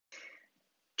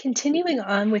Continuing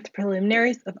on with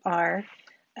preliminaries of R,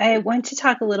 I want to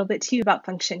talk a little bit to you about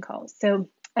function calls. So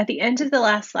at the end of the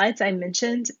last slides, I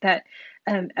mentioned that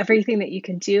everything that you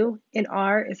can do in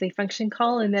R is a function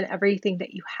call, and then everything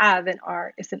that you have in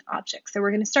R is an object. So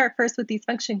we're going to start first with these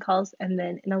function calls, and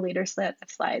then in a later set of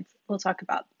slides, we'll talk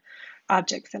about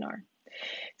objects in R.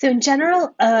 So in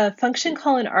general, a function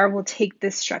call in R will take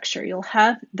this structure. You'll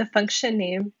have the function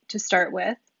name to start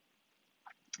with,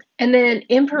 and then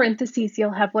in parentheses,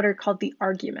 you'll have what are called the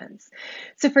arguments.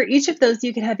 So for each of those,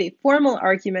 you can have a formal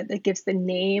argument that gives the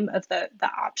name of the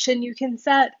option you can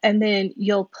set, and then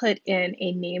you'll put in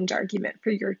a named argument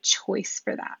for your choice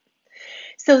for that.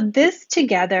 So this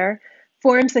together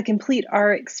forms a complete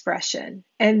R expression.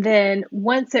 And then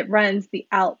once it runs, the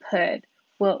output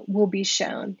will be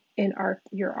shown in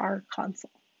your R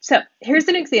console. So here's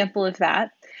an example of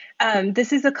that.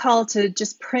 This is a call to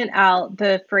just print out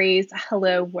the phrase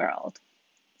hello world.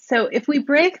 So if we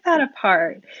break that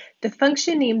apart, the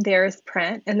function name there is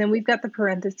print, and then we've got the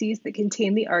parentheses that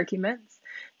contain the arguments.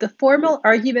 The formal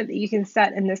argument that you can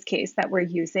set in this case that we're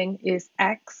using is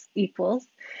x equals,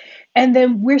 and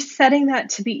then we're setting that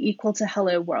to be equal to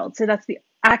hello world. So that's the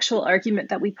actual argument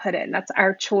that we put in. That's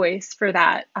our choice for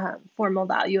that formal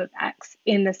value of x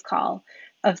in this call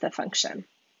of the function.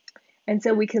 And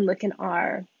so we can look in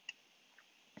R.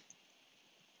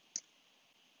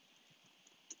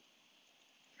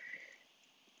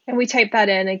 And we type that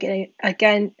in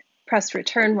again, press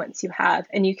return once you have,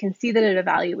 and you can see that it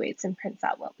evaluates and prints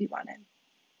out what we wanted.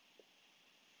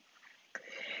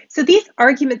 So these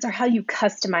arguments are how you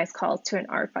customize calls to an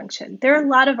R function. There are a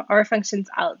lot of R functions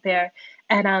out there,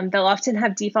 and they'll often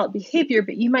have default behavior,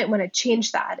 but you might want to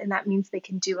change that, and that means they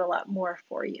can do a lot more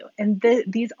for you. And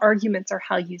these arguments are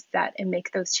how you set and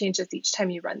make those changes each time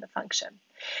you run the function.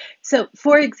 So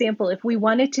for example, if we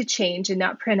wanted to change and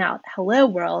not print out hello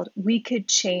world, we could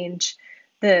change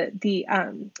the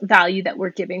value that we're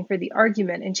giving for the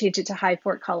argument and change it to high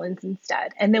Fort Collins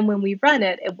instead. And then when we run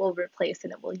it, it will replace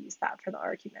and it will use that for the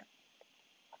argument.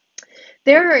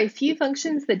 There are a few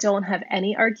functions that don't have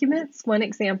any arguments. One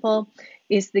example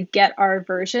is the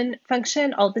getRVersion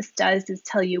function. All this does is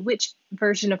tell you which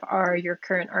version of R your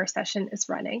current R session is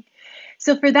running.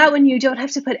 So for that one, you don't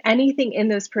have to put anything in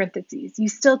those parentheses. You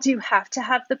still do have to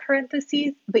have the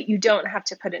parentheses, but you don't have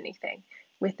to put anything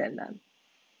within them.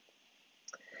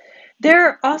 There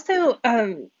are also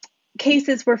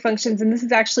cases where functions, and this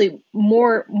is actually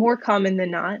more common than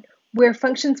not, where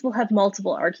functions will have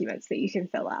multiple arguments that you can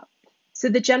fill out. So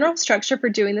the general structure for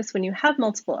doing this when you have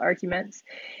multiple arguments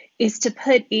is to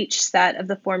put each set of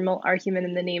the formal argument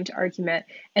and the named argument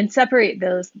and separate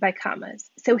those by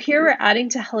commas. So here we're adding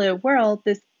to hello world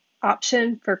this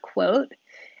option for quote.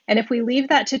 And if we leave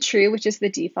that to true, which is the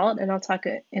default, and I'll talk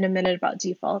in a minute about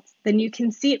defaults, then you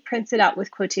can see it prints it out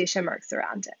with quotation marks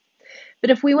around it. But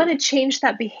if we want to change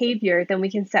that behavior, then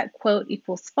we can set quote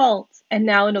equals false, and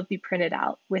now it'll be printed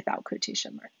out without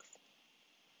quotation marks.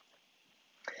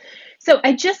 So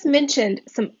I just mentioned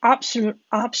some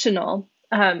optional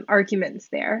arguments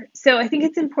there. So I think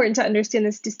it's important to understand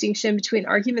this distinction between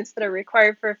arguments that are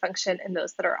required for a function and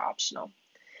those that are optional.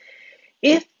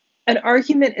 If an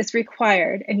argument is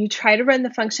required and you try to run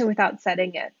the function without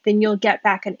setting it, then you'll get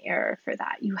back an error for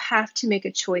that. You have to make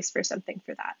a choice for something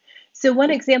for that. So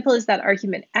one example is that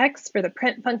argument x for the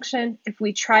print function. If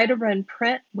we try to run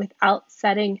print without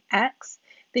setting x,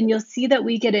 then you'll see that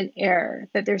we get an error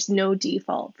that there's no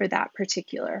default for that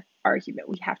particular argument.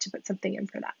 We have to put something in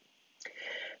for that.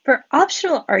 For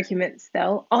optional arguments,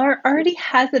 though, R already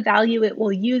has a value it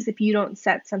will use if you don't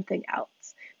set something else.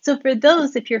 So for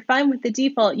those, if you're fine with the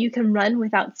default, you can run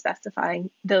without specifying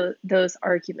those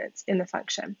arguments in the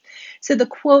function. So the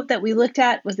quote that we looked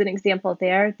at was an example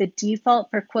there. The default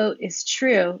for quote is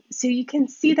true. So you can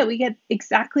see that we get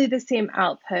exactly the same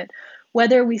output,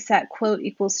 whether we set quote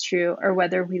equals true or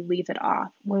whether we leave it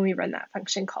off when we run that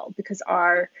function call, because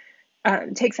R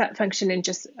takes that function and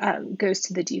just goes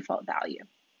to the default value.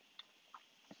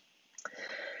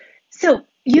 So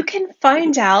you can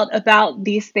find out about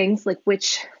these things, like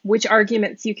which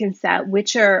arguments you can set,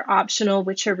 which are optional,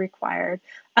 which are required,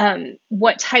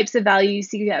 what types of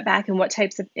values you get back, and what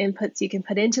types of inputs you can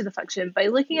put into the function by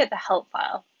looking at the help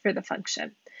file for the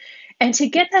function. And to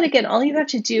get that, again, all you have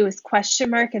to do is question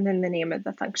mark and then the name of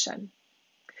the function.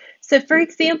 So for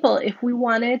example, if we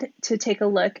wanted to take a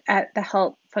look at the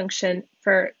help function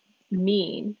for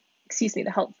mean,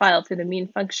 the help file for the mean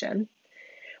function,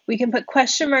 we can put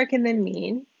question mark and then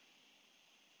mean.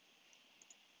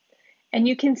 And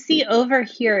you can see over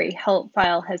here a help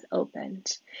file has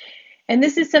opened. And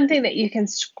this is something that you can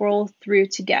scroll through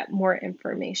to get more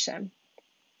information.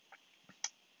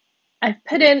 I've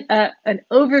put in an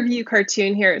overview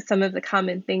cartoon here of some of the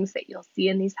common things that you'll see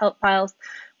in these help files.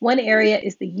 One area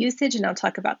is the usage, and I'll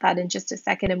talk about that in just a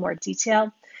second in more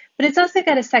detail. But it's also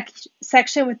got a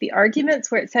section with the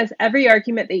arguments where it says every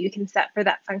argument that you can set for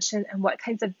that function and what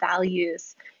kinds of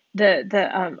values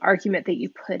the argument that you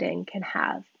put in can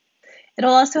have.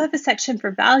 It'll also have a section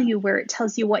for value where it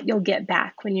tells you what you'll get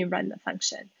back when you run the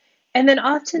function. And then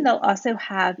often they'll also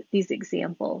have these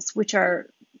examples, which are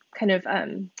kind of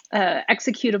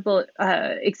executable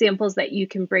examples that you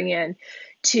can bring in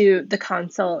to the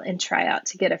console and try out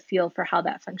to get a feel for how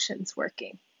that function's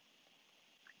working.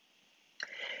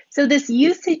 So this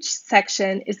usage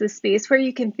section is the space where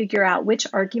you can figure out which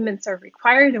arguments are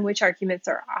required and which arguments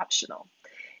are optional.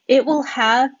 It will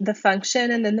have the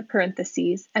function and then the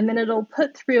parentheses, and then it'll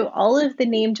put through all of the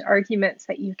named arguments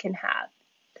that you can have.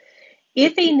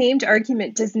 If a named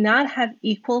argument does not have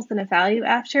equals and a value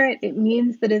after it, it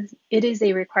means that it is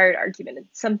a required argument.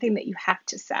 It's something that you have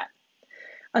to set.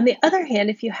 On the other hand,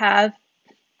 if you have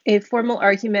a formal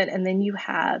argument and then you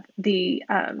have a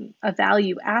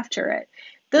value after it,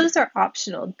 those are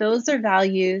optional. Those are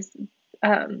values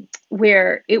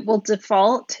where it will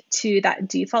default to that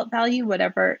default value,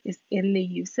 whatever is in the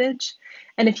usage.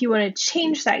 And if you want to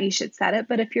change that, you should set it.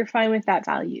 But if you're fine with that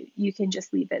value, you can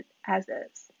just leave it as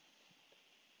is.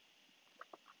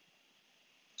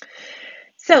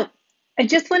 So I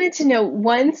just wanted to know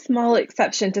one small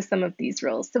exception to some of these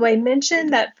rules. So I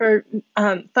mentioned that for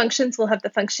functions, we'll have the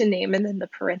function name and then the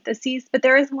parentheses, but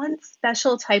there is one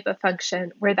special type of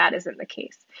function where that isn't the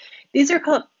case. These are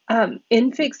called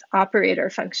infix operator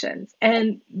functions,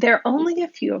 and there are only a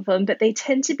few of them, but they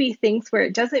tend to be things where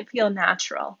it doesn't feel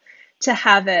natural to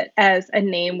have it as a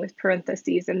name with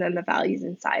parentheses and then the values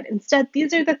inside. Instead,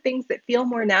 these are the things that feel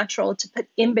more natural to put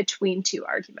in between two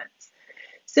arguments.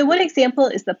 So one example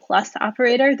is the plus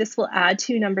operator. This will add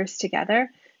two numbers together.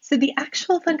 So the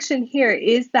actual function here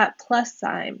is that plus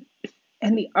sign,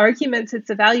 and the arguments it's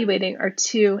evaluating are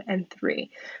 2 and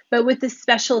 3. But with this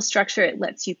special structure, it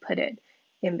lets you put it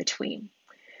in between.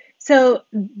 So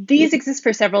these exist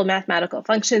for several mathematical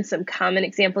functions. Some common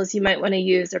examples you might want to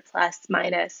use are plus,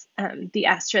 minus, the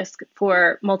asterisk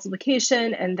for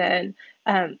multiplication, and then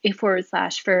a forward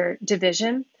slash for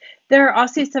division. There are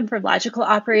also some for logical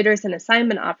operators and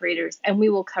assignment operators, and we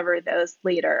will cover those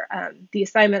later. The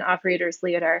assignment operators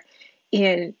later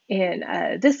in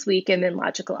this week, and then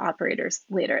logical operators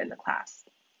later in the class.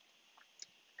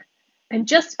 And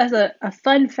just as a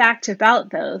fun fact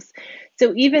about those,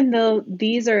 so even though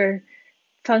these are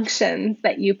functions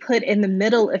that you put in the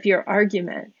middle of your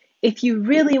argument, if you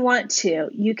really want to,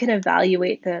 you can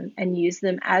evaluate them and use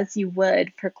them as you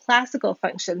would for classical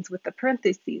functions with the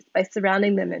parentheses by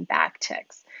surrounding them in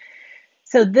backticks.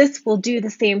 So this will do the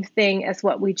same thing as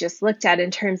what we just looked at in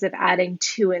terms of adding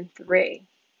 2 and 3.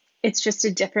 It's just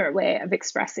a different way of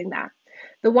expressing that.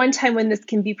 The one time when this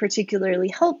can be particularly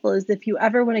helpful is if you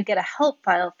ever want to get a help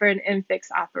file for an infix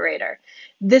operator.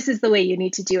 This is the way you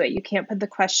need to do it. You can't put the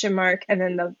question mark and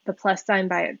then the plus sign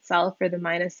by itself or the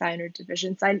minus sign or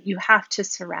division sign. You have to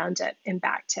surround it in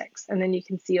backticks. And then you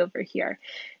can see over here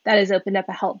that has opened up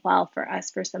a help file for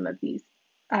us for some of these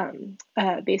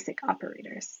basic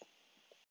operators.